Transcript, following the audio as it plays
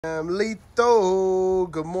I'm Lito.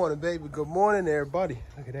 Good morning, baby. Good morning, everybody.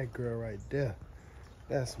 Look at that girl right there.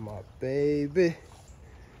 That's my baby.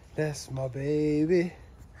 That's my baby.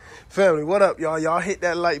 Family, what up, y'all? Y'all hit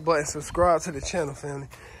that like button. Subscribe to the channel, family.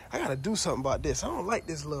 I got to do something about this. I don't like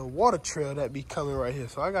this little water trail that be coming right here.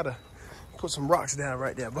 So I got to put some rocks down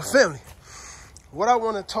right there. But family, what I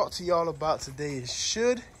want to talk to y'all about today is,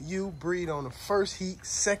 should you breed on the first heat,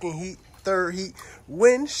 second heat, third heat?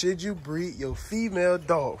 When should you breed your female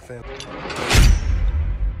dog, family?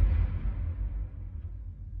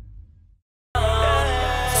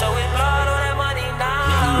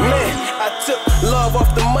 Love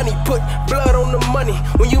off the money, put blood on the money.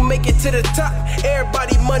 When you make it to the top,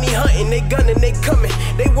 everybody money hunting. They gunning, they coming.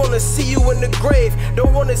 They wanna see you in the grave,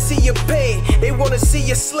 don't wanna see you paid. They wanna see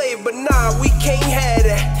you slave, but nah, we can't have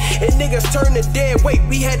that. And niggas turn to dead weight,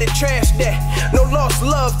 we had to trash that. No lost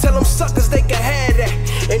love, tell them suckers they can have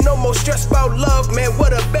that. Ain't no more stress about love, man,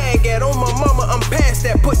 what a bag at. On my mama, I'm past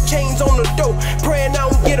that. Put chains on the door, praying I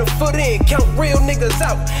don't get a foot in. Count real niggas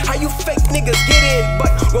out, how you fake niggas get in,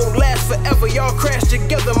 but won't last forever. Y'all crash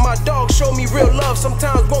together, my dog show me real love,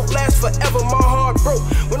 sometimes won't last forever. My heart broke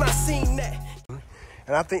when I seen that.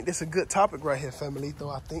 And I think this is a good topic right here,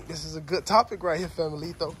 Familito. I think this is a good topic right here,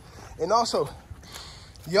 Familito. And also,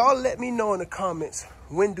 y'all let me know in the comments,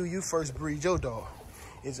 when do you first breed your dog?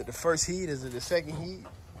 Is it the first heat? Is it the second heat?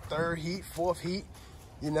 Third heat? Fourth heat?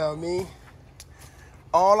 You know what I mean?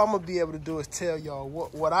 All I'm going to be able to do is tell y'all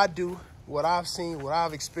what I do, what I've seen, what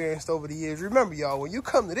I've experienced over the years. Remember, y'all, when you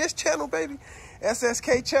come to this channel, baby,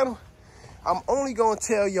 SSK channel, I'm only going to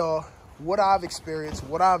tell y'all what I've experienced,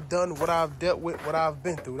 what I've done, what I've dealt with, what I've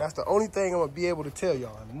been through. That's the only thing I'm going to be able to tell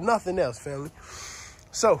y'all. Nothing else, family.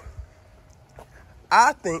 So,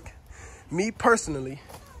 I think, me personally,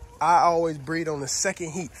 I always breed on the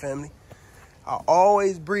second heat, family. I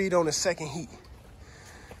always breed on the second heat.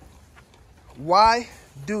 Why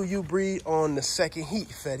do you breed on the second heat,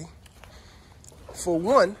 Fetty? For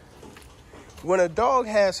one, when a dog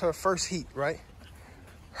has her first heat, right,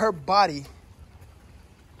 her body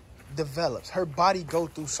develops. Her body goes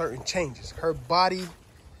through certain changes. Her body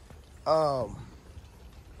goes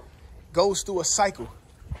through a cycle.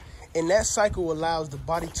 And that cycle allows the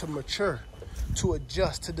body to mature, to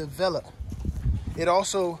adjust, to develop. It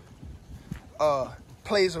also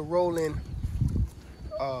plays a role in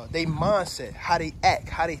their mindset, how they act,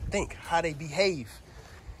 how they think, how they behave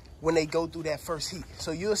when they go through that first heat.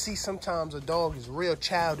 So you'll see sometimes a dog is real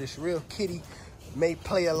childish, real kitty, may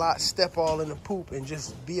play a lot, step all in the poop, and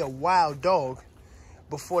just be a wild dog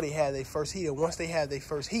before they have their first heat. And once they have their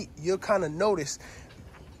first heat, you'll kind of notice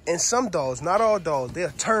in some dogs, not all dogs,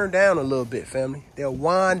 they'll turn down a little bit, family. They'll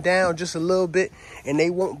wind down just a little bit, and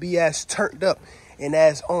they won't be as turned up and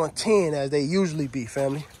as on 10 as they usually be,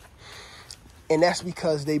 family. And that's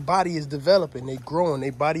because their body is developing, they growing,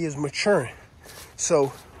 their body is maturing.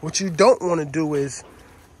 So what you don't want to do is,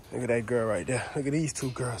 look at that girl right there. Look at these two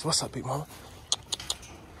girls. What's up, big mama?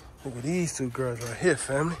 Look at these two girls right here,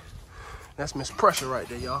 family. That's Miss Pressure right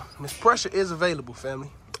there, y'all. Miss Pressure is available,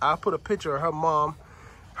 family. I'll put a picture of her mom,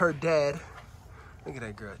 her dad. Look at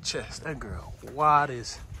that girl chest. That girl wide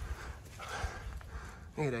as.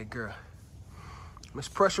 Look at that girl. Miss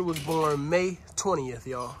Pressure was born May 20th,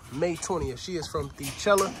 y'all. May 20th. She is from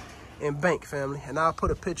Thichella and Bank, family. And I'll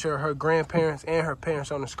put a picture of her grandparents and her parents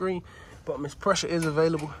on the screen. But Miss Pressure is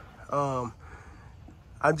available.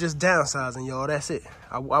 I'm just downsizing, y'all. That's it.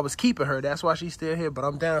 I was keeping her. That's why she's still here, but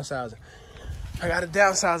I'm downsizing. I got to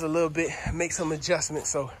downsize a little bit, make some adjustments.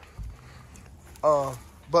 So,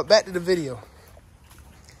 but back to the video.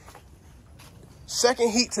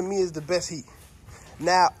 Second heat to me is the best heat.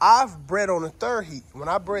 Now, I've bred on the third heat. When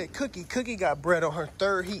I bred Cookie, Cookie got bred on her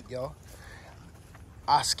third heat, y'all.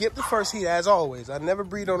 I skipped the first heat, as always. I never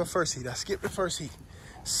breed on the first heat. I skipped the first heat.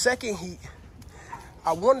 Second heat,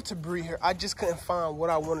 I wanted to breed her. I just couldn't find what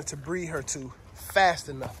I wanted to breed her to fast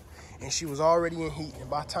enough. And she was already in heat. And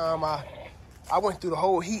by the time I went through the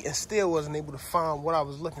whole heat and still wasn't able to find what I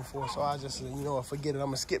was looking for. So I just said, you know what, forget it. I'm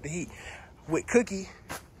going to skip the heat. With Cookie,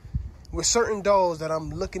 with certain dogs that I'm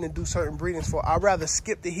looking to do certain breedings for, I'd rather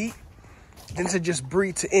skip the heat than to just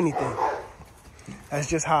breed to anything. That's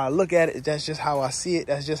just how I look at it. That's just how I see it.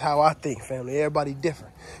 That's just how I think, family. Everybody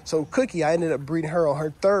different. So Cookie, I ended up breeding her on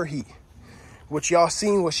her third heat, which y'all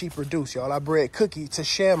seen what she produced, y'all. I bred Cookie to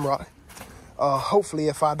Shamrock. Hopefully,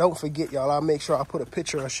 if I don't forget, y'all, I'll make sure I put a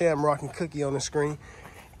picture of Shamrock and Cookie on the screen.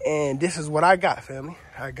 And this is what I got, family.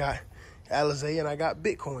 I got Alizé and I got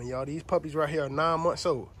Bitcoin, y'all. These puppies right here are 9 months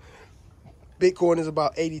old. Bitcoin is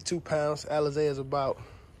about 82 pounds. Alizé is about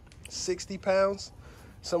 60 pounds,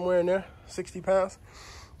 somewhere in there, 60 pounds.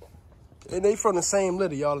 And they from the same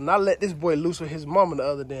litter, y'all. And I let this boy loose with his mama the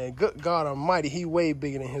other day. And good God almighty, he way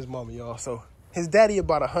bigger than his mama, y'all. So his daddy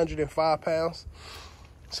about 105 pounds.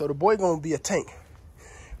 So the boy gonna be a tank.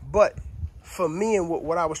 But for me and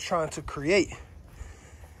what I was trying to create,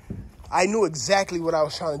 I knew exactly what I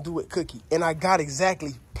was trying to do with Cookie. And I got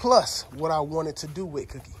exactly plus what I wanted to do with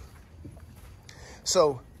Cookie.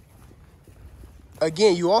 So,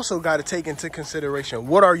 again, you also got to take into consideration,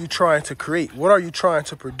 what are you trying to create? What are you trying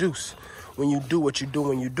to produce when you do what you do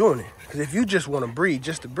when you're doing it? Because if you just want to breed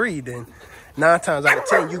just to breed, then 9 times out of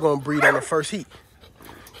 10, you're going to breed on the first heat.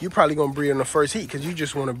 You're probably going to breed on the first heat because you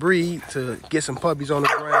just want to breed to get some puppies on the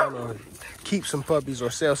ground or keep some puppies or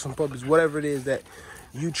sell some puppies, whatever it is that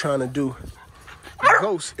you trying to do.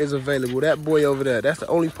 Ghost is available. That boy over there, that's the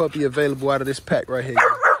only puppy available out of this pack right here.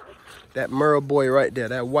 That Merle boy right there,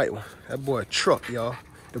 that white one. That boy a truck, y'all.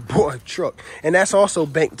 The boy a truck. And that's also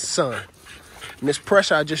Bank's son. And this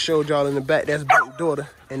pressure I just showed y'all in the back, that's Bank's daughter.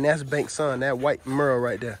 And that's Bank's son, that white Merle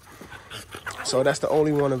right there. So that's the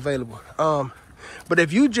only one available. But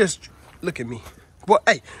if you just, look at me. Boy,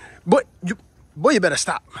 hey, boy, you better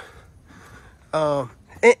stop.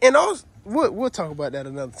 And also, we'll talk about that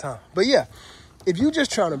another time. But yeah, if you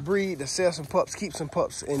just trying to breed, to sell some pups, keep some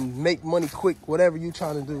pups, and make money quick, whatever you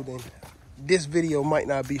trying to do, then this video might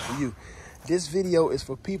not be for you. This video is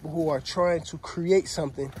for people who are trying to create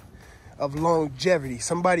something of longevity.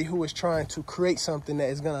 Somebody who is trying to create something that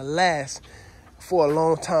is going to last for a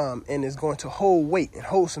long time and is going to hold weight and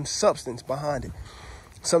hold some substance behind it.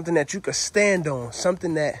 Something that you could stand on.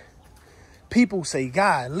 Something that people say,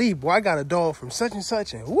 God, Lee, boy, I got a dog from such and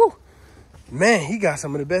such, and woo, man, he got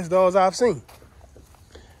some of the best dogs I've seen.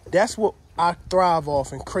 That's what I thrive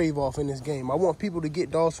off and crave off in this game. I want people to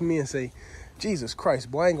get dogs from me and say, Jesus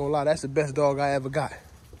Christ, boy, I ain't gonna lie, that's the best dog I ever got.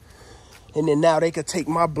 And then now they could take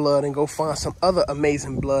my blood and go find some other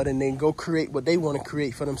amazing blood and then go create what they want to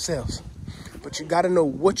create for themselves. But you got to know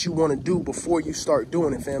what you want to do before you start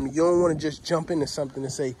doing it, family. You don't want to just jump into something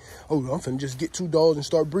and say, oh, I'm finna just get 2 dogs and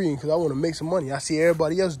start breeding because I want to make some money. I see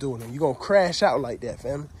everybody else doing it. You're going to crash out like that,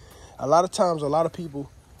 family. A lot of times, a lot of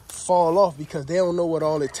people fall off because they don't know what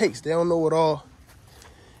all it takes. They don't know what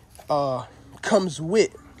all comes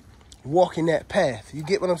with walking that path. You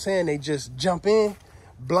get what I'm saying? They just jump in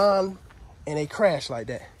blind and they crash like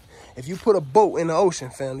that. If you put a boat in the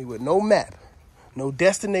ocean, family, with no map, no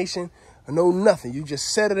destination, no nothing, you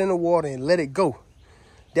just set it in the water and let it go.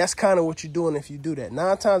 That's kind of what you're doing if you do that.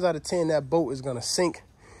 9 times out of 10, that boat is going to sink,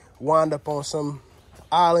 wind up on some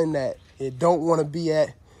island that it don't want to be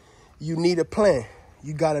at. You need a plan.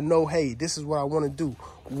 You got to know, hey, this is what I want to do.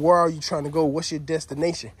 Where are you trying to go? What's your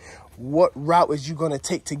destination? What route is you going to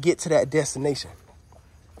take to get to that destination?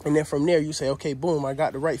 And then from there, you say, okay, boom, I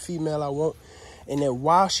got the right female I want. And then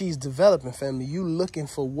while she's developing, family, you looking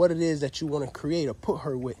for what it is that you want to create or put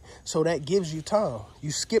her with. So that gives you time. You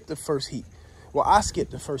skip the first heat. Well, I skipped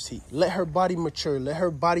the first heat. Let her body mature. Let her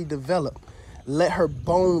body develop. Let her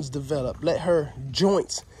bones develop. Let her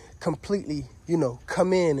joints completely,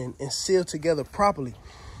 come in and seal together properly.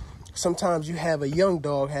 Sometimes you have a young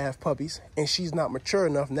dog have puppies and she's not mature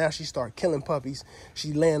enough. Now she start killing puppies.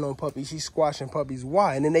 She laying on puppies. She's squashing puppies.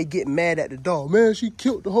 Why? And then they get mad at the dog. Man, she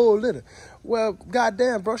killed the whole litter. Well,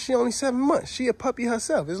 goddamn, bro, she only 7 months. She a puppy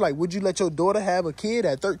herself. It's like, would you let your daughter have a kid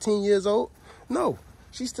at 13 years old? No,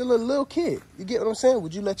 she's still a little kid. You get what I'm saying?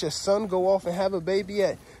 Would you let your son go off and have a baby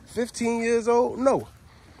at 15 years old? No.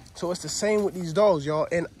 So it's the same with these dogs, y'all.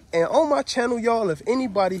 And on my channel, y'all, if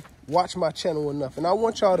anybody watch my channel enough, and I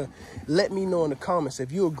want y'all to let me know in the comments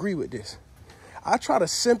if you agree with this. I try to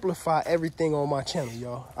simplify everything on my channel,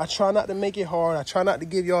 y'all. I try not to make it hard. I try not to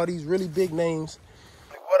give y'all these really big names.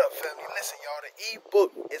 What up, family? Listen, y'all, the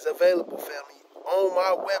ebook is available, family, on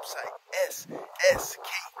my website,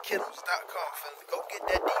 sskk.com, family. Go get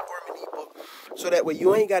that deworming e-book so that way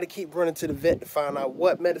you ain't got to keep running to the vet to find out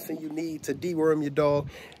what medicine you need to deworm your dog.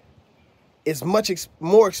 It's much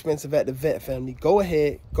more expensive at the vet, family. Go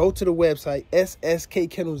ahead, go to the website,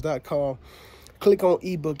 sskk.com. Click on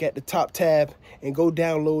ebook at the top tab and go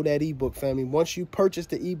download that ebook, family. Once you purchase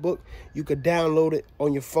the ebook, you can download it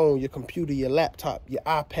on your phone, your computer, your laptop, your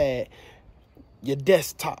iPad, your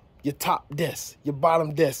desktop, your top desk, your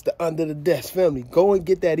bottom desk, the under the desk, family. Go and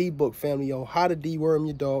get that ebook, family, on how to deworm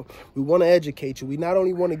your dog. We want to educate you. We not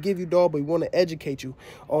only want to give you dog, but we want to educate you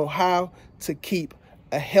on how to keep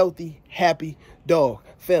a healthy, happy dog.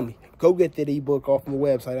 Family, go get that ebook off my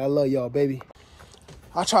website. I love y'all, baby.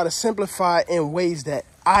 I try to simplify it in ways that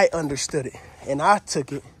I understood it. And I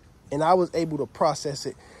took it, and I was able to process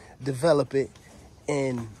it, develop it,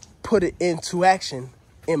 and put it into action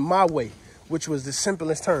in my way. which was the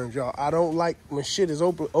simplest terms, y'all. I don't like when shit is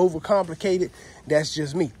overcomplicated. That's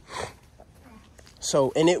just me.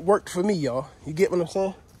 So, and it worked for me, y'all. You get what I'm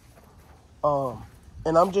saying?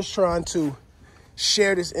 And I'm just trying to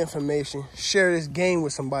share this information, share this game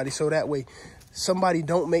with somebody, so that way somebody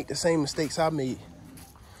don't make the same mistakes I made.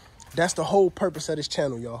 That's the whole purpose of this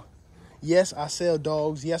channel, y'all. Yes, I sell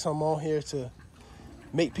dogs. Yes, I'm on here to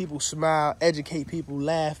make people smile, educate people,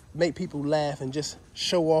 laugh, make people laugh, and just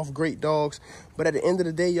show off great dogs. But at the end of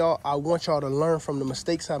the day, y'all, I want y'all to learn from the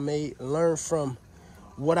mistakes I made, learn from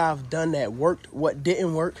what I've done that worked, what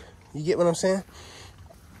didn't work. You get what I'm saying?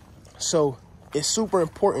 So it's super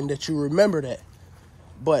important that you remember that.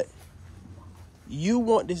 But you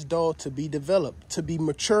want this dog to be developed, to be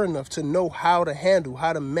mature enough to know how to handle,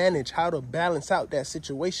 how to manage, how to balance out that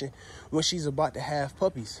situation when she's about to have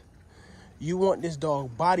puppies. You want this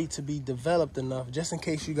dog body to be developed enough just in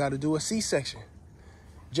case you got to do a C-section.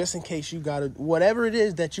 Just in case you got to, whatever it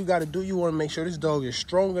is that you got to do, you want to make sure this dog is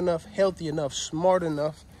strong enough, healthy enough, smart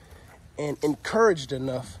enough, and encouraged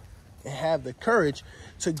enough, and have the courage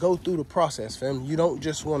to go through the process, fam. You don't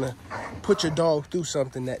just want to put your dog through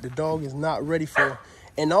something that the dog is not ready for.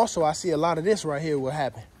 And also, I see a lot of this right here will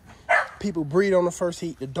happen. People breed on the first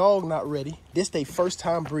heat, the dog not ready. This they first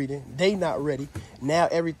time breeding, they not ready. Now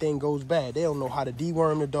everything goes bad. They don't know how to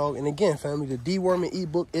deworm the dog. And again, family, the Deworming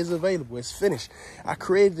E-Book is available. It's finished. I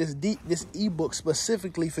created this e-book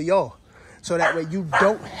specifically for y'all, so that way you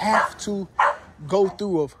don't have to go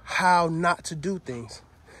through of how not to do things,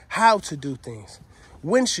 how to do things,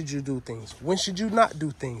 when should you do things, when should you not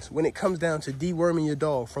do things, when it comes down to deworming your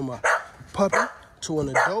dog from a puppy to an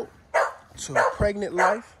adult to a pregnant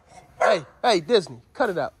life. Hey, Disney, cut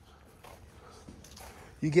it out.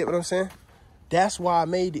 You get what I'm saying? That's why I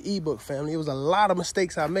made the ebook, family. It was a lot of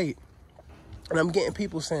mistakes I made. And I'm getting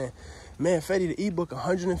people saying, man, Fetty, the ebook,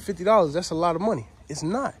 $150, that's a lot of money. It's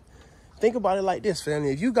not. Think about it like this,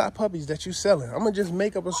 family. If you got puppies that you selling, I'm going to just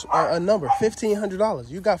make up a number, $1,500.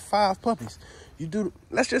 You got 5 puppies. You do,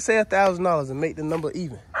 let's just say $1,000 and make the number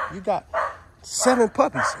even. You got 7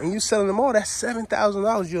 puppies and you selling them all, that's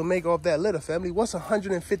 $7,000 you'll make off that litter, family. What's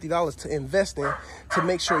 $150 to invest in to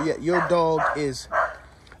make sure your dog is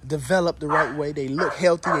developed the right way? They look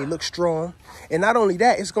healthy, they look strong. And not only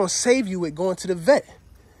that, it's going to save you with going to the vet.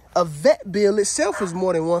 A vet bill itself is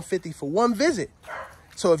more than $150 for one visit.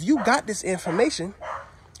 So if you got this information,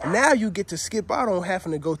 now you get to skip out on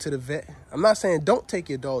having to go to the vet. I'm not saying don't take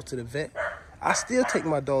your dog to the vet. I still take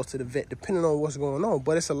my dogs to the vet depending on what's going on.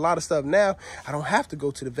 But it's a lot of stuff now I don't have to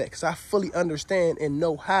go to the vet because I fully understand and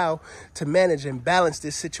know how to manage and balance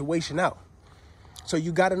this situation out. So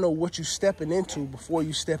you got to know what you're stepping into before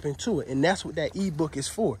you step into it. And that's what that ebook is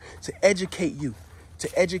for, to educate you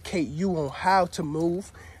on how to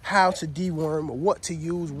move, how to deworm, what to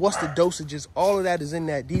use, what's the dosages. All of that is in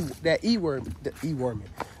that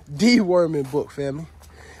deworming book, family.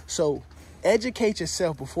 So educate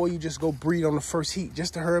yourself before you just go breed on the first heat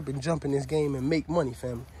just to hurry up and jump in this game and make money,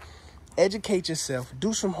 family. Educate yourself.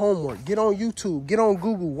 Do some homework. Get on YouTube. Get on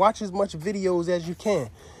Google. Watch as much videos as you can.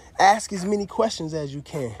 Ask as many questions as you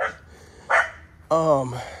can.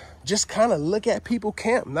 Just kind of look at people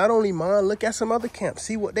camp. Not only mine, look at some other camps.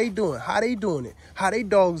 See what they doing, how they doing it, how they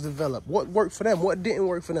dogs develop, what worked for them, what didn't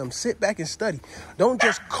work for them. Sit back and study. Don't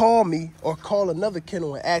just call me or call another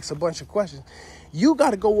kennel and ask a bunch of questions. You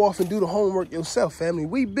got to go off and do the homework yourself, family.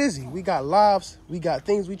 We busy. We got lives. We got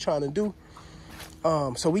things we trying to do.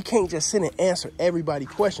 So we can't just sit and answer everybody's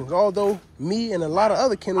questions. Although me and a lot of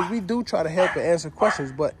other kennels, we do try to help and answer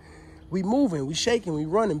questions, but we moving, we shaking, we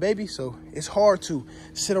running, baby. So it's hard to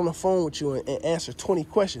sit on the phone with you and answer 20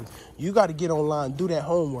 questions. You got to get online, do that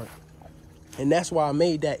homework. And that's why I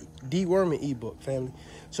made that Deworming ebook, family.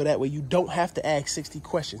 So that way you don't have to ask 60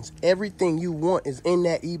 questions. Everything you want is in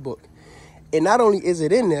that ebook. And not only is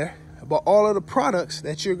it in there, but all of the products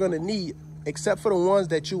that you're going to need, except for the ones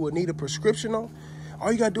that you will need a prescription on,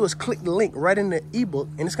 all you got to do is click the link right in the ebook,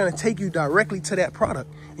 and it's going to take you directly to that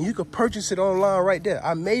product. And you can purchase it online right there.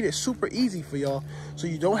 I made it super easy for y'all, so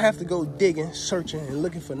you don't have to go digging, searching, and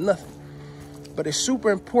looking for nothing. But it's super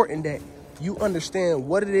important that you understand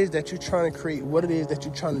what it is that you're trying to create, what it is that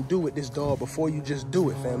you're trying to do with this dog before you just do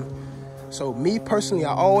it, family. So me personally,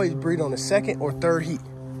 I always breed on the 2nd or 3rd heat.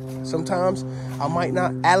 Sometimes I might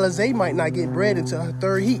not, Alizé might not get bred until her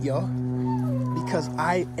 3rd heat, y'all. Because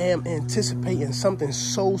I am anticipating something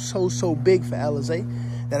so big for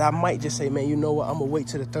Alizé that I might just say, man, you know what? I'm going to wait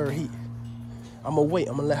till the 3rd heat. I'm going to wait.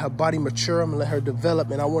 I'm going to let her body mature. I'm going to let her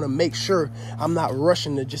develop. And I want to make sure I'm not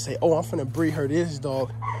rushing to just say, oh, I'm finna breed her this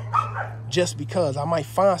dog just because I might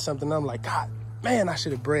find something. I'm like, God, man, I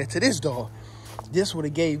should have bred to this dog. this would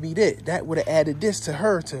have gave me that would have added this to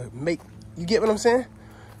her to make, you get what I'm saying?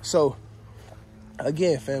 So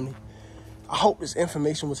again, family, I hope this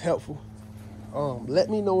information was helpful. Let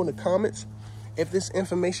me know in the comments if this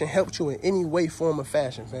information helped you in any way, form, or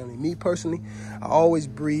fashion, family. Me personally, I always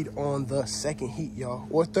breed on the second heat, y'all,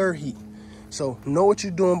 or third heat. So know what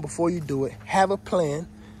you're doing before you do it. Have a plan.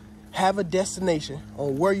 Have a destination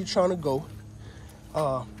on where you're trying to go.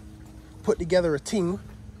 Put together a team.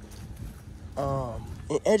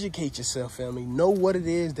 And educate yourself, family. Know what it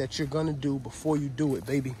is that you're going to do before you do it,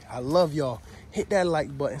 baby. I love y'all. Hit that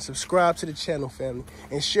like button. Subscribe to the channel, family.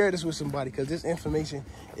 And share this with somebody, because this information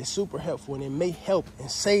is super helpful. And it may help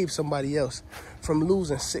and save somebody else from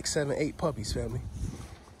losing 6, 7, 8 puppies, family.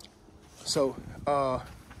 So,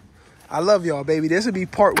 I love y'all, baby. This will be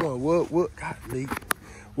part 1.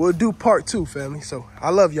 We'll do part 2, family. So, I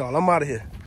love y'all. I'm out of here.